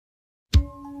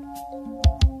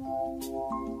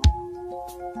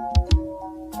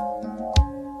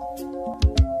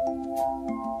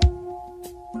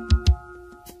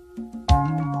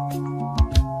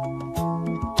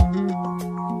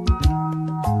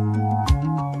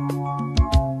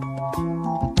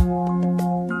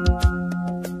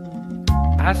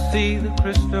I see the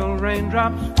crystal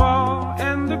raindrops fall,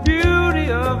 and the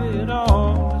beauty of it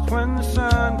all is when the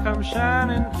sun comes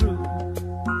shining through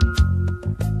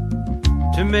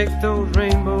to make those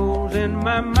rainbows in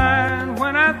my mind.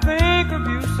 When I think of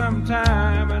you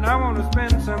sometime, and I want to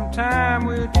spend some time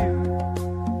with you,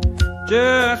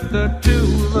 just the two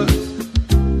of us.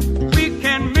 We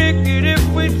can make it if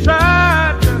we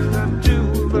try, just the two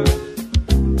of us.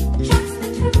 Just the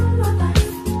two of us.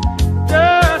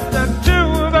 Just the two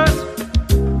of us,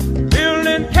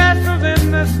 building castles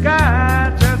in the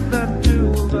sky. Just the two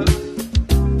of us,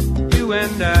 you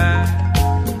and I.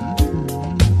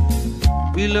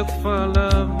 We look for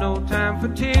love, no time for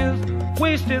tears.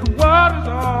 Wasted water's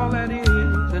all that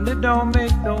is, and it don't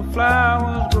make no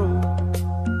flowers grow.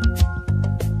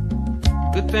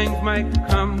 Good things might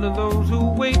come to those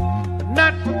who wait, but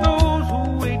not for those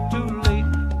who wait too late.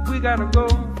 We gotta go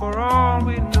for all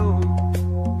we know.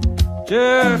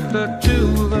 Just the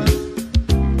two of us.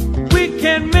 We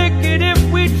can make it if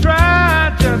we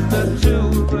try. Just the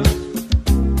two of us.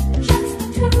 Just the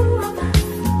two of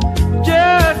us.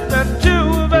 Just the two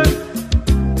of us,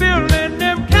 building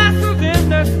them castles in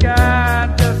the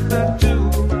sky. Just the two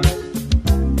of us,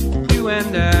 you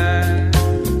and I.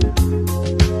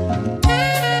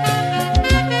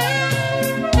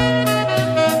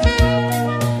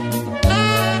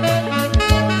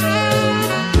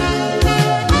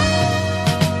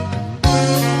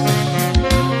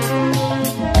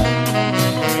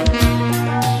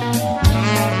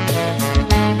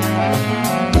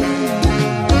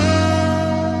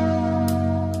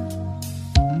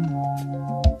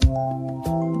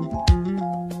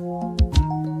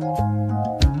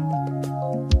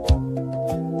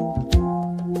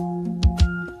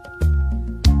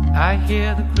 I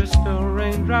hear the crystal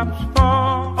raindrops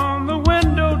fall on the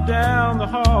window down the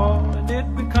hall, and it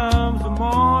becomes the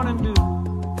morning dew.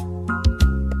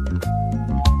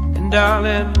 And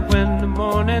darling, when the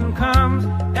morning comes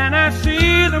and I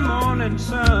see the morning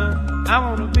sun, I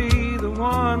wanna be the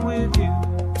one with you.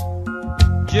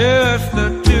 Just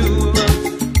the